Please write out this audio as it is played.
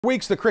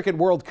Weeks, the Cricket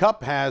World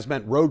Cup has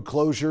meant road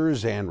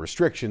closures and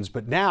restrictions,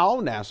 but now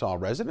Nassau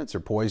residents are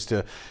poised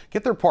to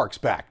get their parks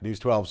back. News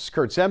 12's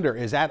Kurt Semder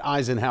is at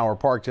Eisenhower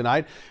Park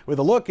tonight with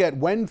a look at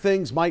when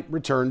things might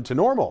return to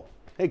normal.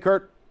 Hey,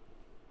 Kurt.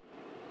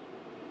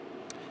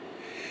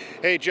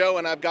 Hey, Joe,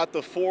 and I've got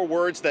the 4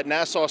 words that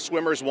Nassau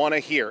swimmers want to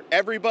hear.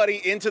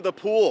 Everybody into the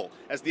pool,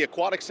 as the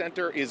Aquatic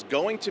Center is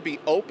going to be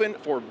open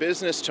for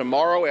business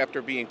tomorrow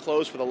after being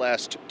closed for the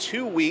last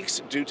 2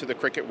 weeks due to the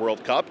Cricket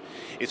World Cup.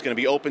 It's going to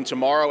be open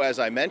tomorrow, as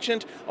I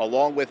mentioned,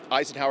 along with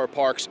Eisenhower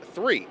Park's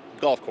 3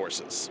 golf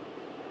courses.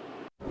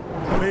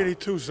 I'm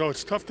 82, so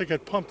it's tough to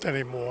get pumped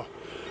anymore.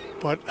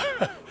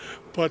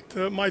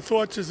 But my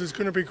thoughts is it's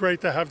going to be great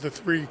to have the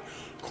 3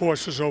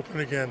 courses open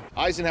again.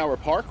 Eisenhower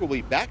Park will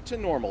be back to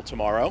normal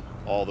tomorrow.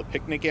 All the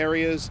picnic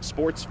areas,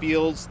 sports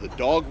fields, the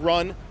dog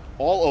run,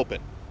 all open.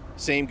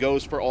 Same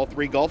goes for all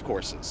 3 golf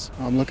courses.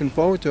 I'm looking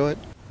forward to it.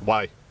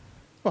 Why?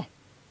 Well,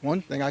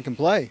 one thing, I can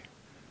play.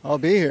 I'll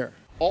be here.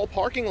 All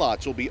parking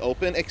lots will be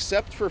open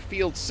except for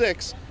Field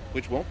 6,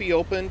 which won't be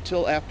open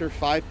till after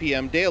 5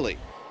 p.m. daily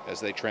as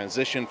they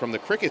transition from the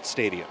cricket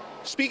stadium.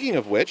 Speaking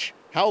of which,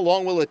 how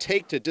long will it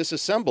take to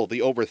disassemble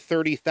the over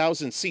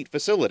 30,000 seat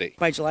facility?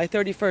 By July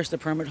 31st, the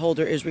permit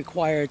holder is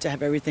required to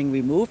have everything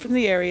removed from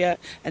the area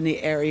and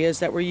the areas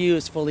that were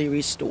used fully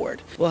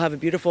restored. We'll have a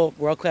beautiful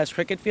world-class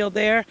cricket field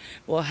there.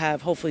 We'll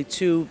have hopefully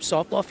 2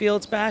 softball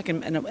fields back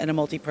and a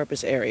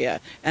multi-purpose area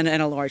and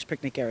a large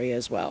picnic area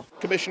as well.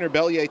 Commissioner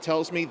Belyea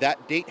tells me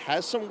that date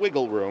has some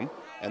wiggle room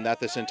and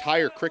that this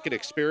entire cricket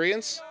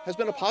experience has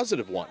been a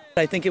positive one.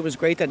 I think it was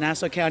great that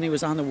Nassau County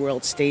was on the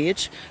world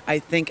stage. I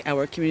think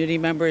our community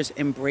members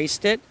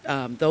embraced it.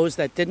 Those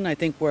that didn't, I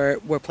think,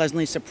 were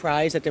pleasantly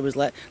surprised that there was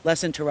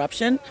less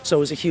interruption, so it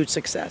was a huge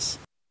success.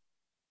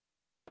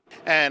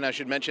 And I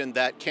should mention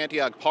that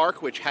Cantiog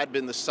Park, which had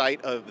been the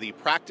site of the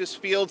practice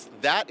fields,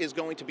 that is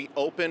going to be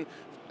open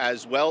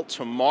as well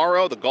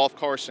tomorrow, the golf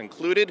course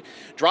included.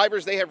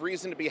 Drivers, they have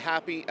reason to be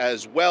happy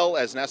as well,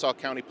 as Nassau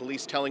County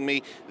Police telling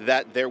me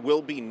that there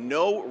will be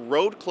no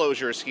road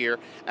closures here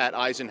at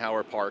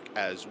Eisenhower Park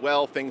as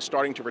well. Things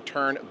starting to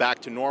return back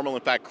to normal.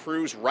 In fact,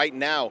 crews right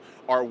now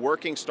are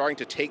working, starting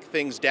to take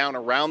things down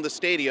around the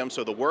stadium,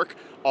 so the work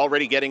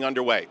already getting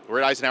underway.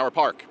 We're at Eisenhower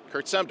Park.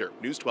 Kurt Semder,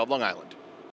 News 12 Long Island.